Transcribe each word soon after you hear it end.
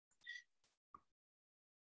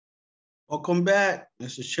Welcome back.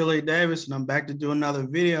 This is Chile Davis, and I'm back to do another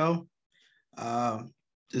video.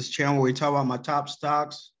 This channel where we talk about my top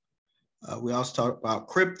stocks. We also talk about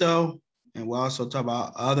crypto, and we also talk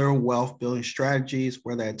about other wealth building strategies,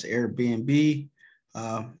 whether it's Airbnb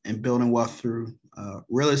and building wealth through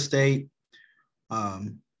real estate.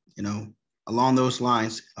 Along those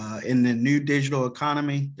lines, in the new digital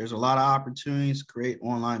economy, there's a lot of opportunities to create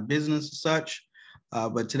online business and such.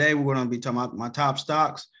 But today we're going to be talking about my top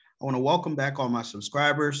stocks. I want to welcome back all my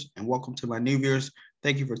subscribers and welcome to my new viewers.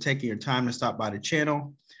 Thank you for taking your time to stop by the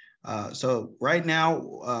channel. So right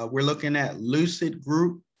now we're looking at Lucid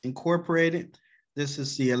Group Incorporated. This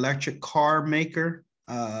is the electric car maker.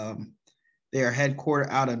 They are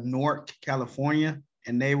headquartered out of Newark, California,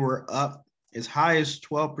 and they were up as high as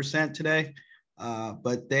 12% today,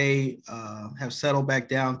 but they have settled back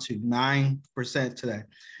down to 9% today.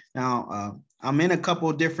 Now, I'm in a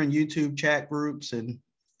couple of different YouTube chat groups and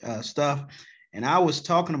stuff, and I was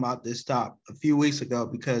talking about this stock a few weeks ago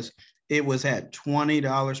because it was at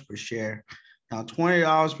 $20 per share. Now,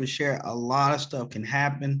 $20 per share, a lot of stuff can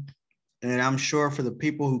happen, and I'm sure for the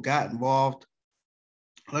people who got involved,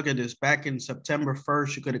 look at this, back in September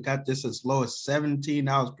 1st, you could have got this as low as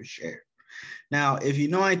 $17 per share. Now, if you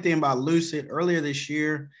know anything about Lucid, earlier this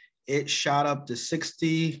year, it shot up to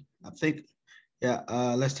 60, I think,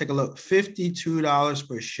 let's take a look, $52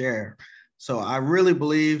 per share. So I really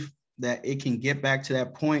believe that it can get back to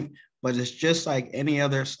that point, but it's just like any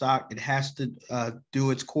other stock. It has to do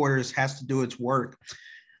its quarters, has to do its work,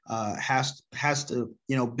 has to,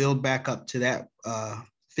 build back up to that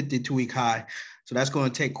 52-week high. So that's going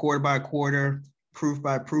to take quarter by quarter, proof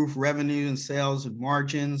by proof, revenue and sales and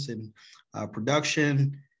margins and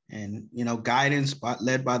production and, guidance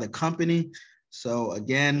led by the company. So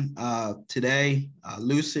again, today,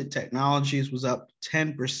 Lucid Technologies was up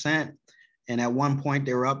 10%. And at one point,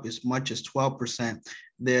 they were up as much as 12%.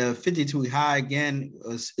 The 52-week high, again,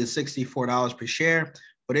 is $64 per share,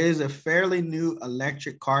 but it is a fairly new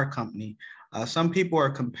electric car company. Some people are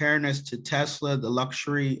comparing this to Tesla, the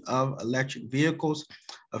luxury of electric vehicles.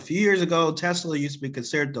 A few years ago, Tesla used to be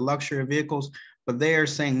considered the luxury of vehicles, but they are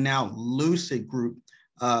saying now Lucid Group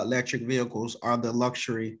electric vehicles are the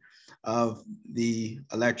luxury of the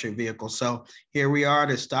electric vehicle. So here we are.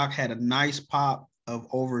 The stock had a nice pop of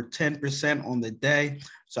over 10% on the day.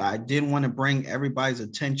 So I did want to bring everybody's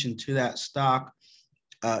attention to that stock.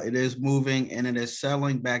 It is moving and it is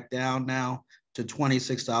selling back down now to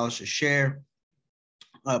 $26 a share.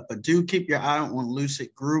 But do keep your eye on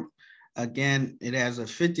Lucid Group. Again, it has a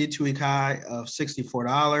 52-week high of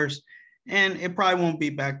 $64, and it probably won't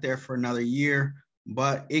be back there for another year,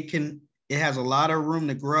 but it has a lot of room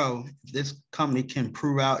to grow. This company can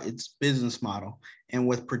prove out its business model and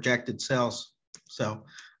with projected sales. So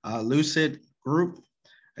Lucid Group,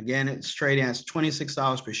 again, it's trading at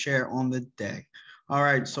 $26 per share on the day. All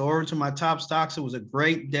right, so over to my top stocks. It was a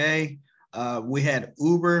great day. We had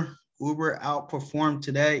Uber. Uber outperformed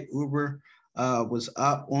today. Uber was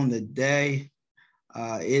up on the day.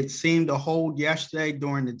 It seemed to hold yesterday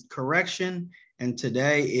during the correction, and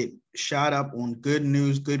today it shot up on good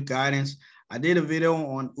news, good guidance. I did a video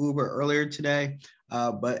on Uber earlier today,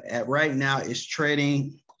 but right now it's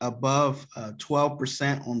trading above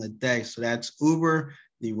 12% on the day. So that's Uber,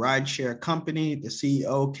 the rideshare company. The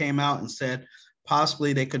CEO came out and said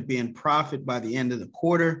possibly they could be in profit by the end of the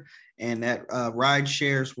quarter, and that ride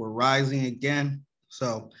shares were rising again.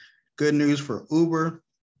 So good news for Uber.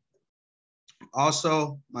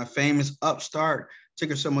 Also, my famous Upstart,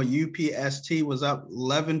 ticker symbol UPST, was up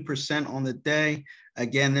 11% on the day.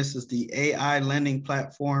 Again, this is the AI lending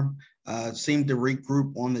platform, seemed to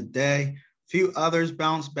regroup on the day. Few others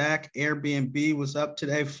bounced back. Airbnb was up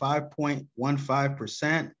today,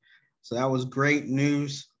 5.15%. So that was great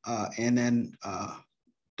news. And then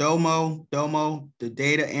Domo, the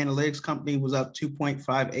data analytics company, was up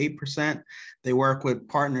 2.58%. They work with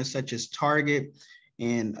partners such as Target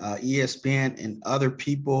and ESPN and other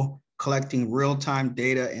people collecting real-time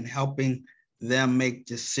data and helping them make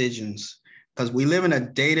decisions. Because we live in a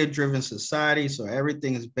data-driven society, so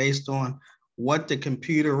everything is based on what the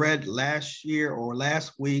computer read last year or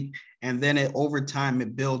last week, and then over time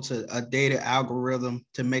it builds a data algorithm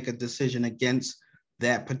to make a decision against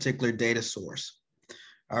that particular data source.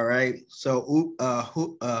 All right, so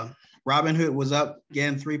RobinHood was up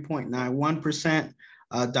again 3.91%.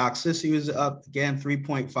 Doxicity was up again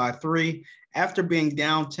 3.53%. After being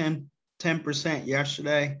down 10%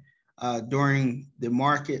 yesterday during the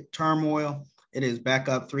market turmoil, it is back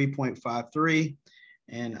up 3.53%.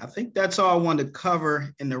 And I think that's all I wanted to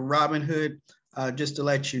cover in the RobinHood, just to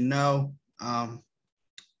let you know.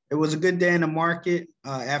 It was a good day in the market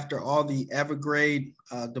after all the Evergrande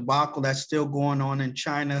debacle that's still going on in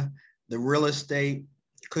China. The real estate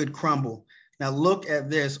could crumble. Now look at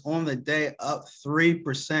this on the day, up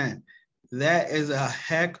 3%. That is a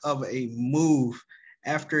heck of a move.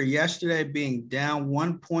 After yesterday being down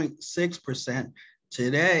 1.6%,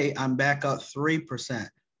 today I'm back up 3%.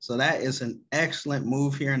 So that is an excellent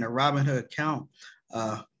move here in the Robinhood account.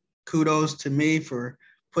 Kudos to me for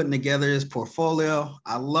putting together this portfolio.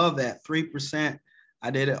 I love that 3%.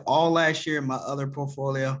 I did it all last year in my other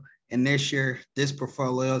portfolio. And this year, this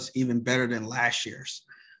portfolio is even better than last year's.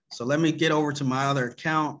 So let me get over to my other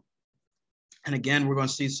account. And again, we're going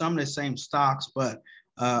to see some of the same stocks, but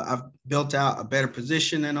I've built out a better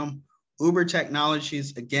position in them. Uber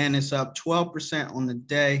Technologies, again, is up 12% on the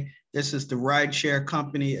day. This is the rideshare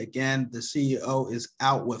company. Again, the CEO is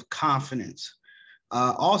out with confidence.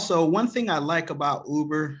 Also, one thing I like about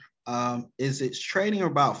Uber is it's trading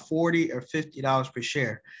about $40 or $50 per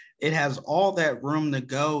share. It has all that room to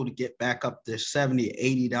go to get back up to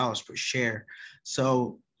 $70, $80 per share.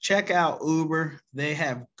 So check out Uber. They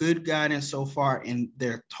have good guidance so far, and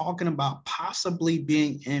they're talking about possibly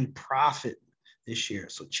being in profit this year.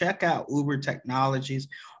 So check out Uber Technologies.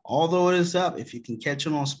 Although it is up, if you can catch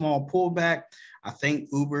it on a small pullback, I think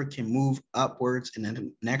Uber can move upwards in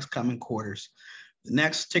the next coming quarters. The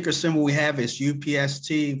next ticker symbol we have is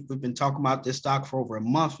UPST. We've been talking about this stock for over a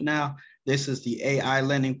month now. This is the AI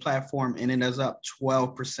lending platform, and it is up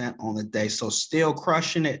 12% on the day. So still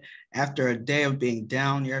crushing it after a day of being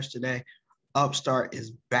down yesterday. Upstart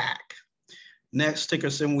is back. Next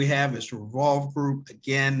ticker symbol we have is Revolve Group.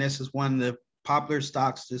 Again, this is one of the popular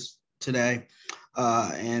stocks today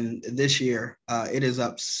and this year. It is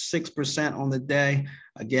up 6% on the day.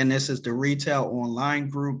 Again, this is the retail online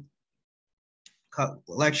group.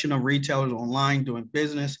 Collection of retailers online doing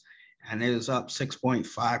business, and it is up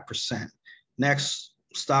 6.5%. Next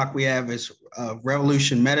stock we have is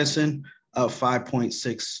Revolution Medicine, up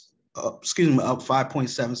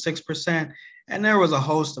 5.76%. And there was a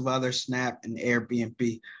host of other Snap and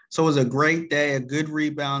Airbnb. So it was a great day, a good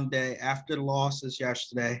rebound day after the losses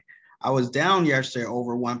yesterday. I was down yesterday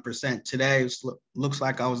over 1%. Today looks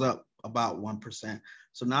like I was up about 1%.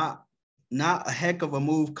 So not a heck of a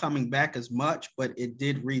move coming back as much, but it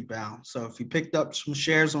did rebound. So if you picked up some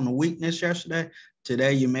shares on the weakness yesterday,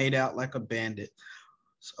 today you made out like a bandit.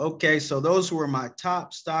 Okay, so those were my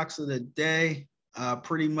top stocks of the day.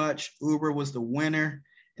 Pretty much Uber was the winner.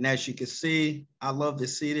 And as you can see, I love to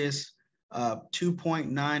see this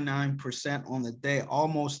 2.99% on the day,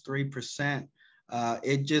 almost 3%.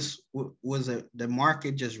 It just the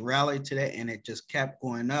market just rallied today, and it just kept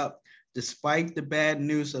going up. Despite the bad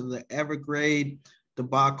news of the Evergrande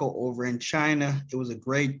debacle over in China, it was a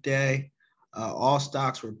great day. All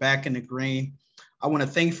stocks were back in the green. I want to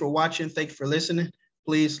thank you for watching. Thank you for listening.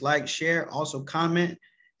 Please like, share, also comment.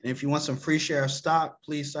 And if you want some free share of stock,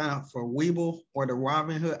 please sign up for Webull or the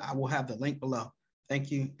Robinhood. I will have the link below.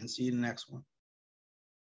 Thank you, and see you in the next one.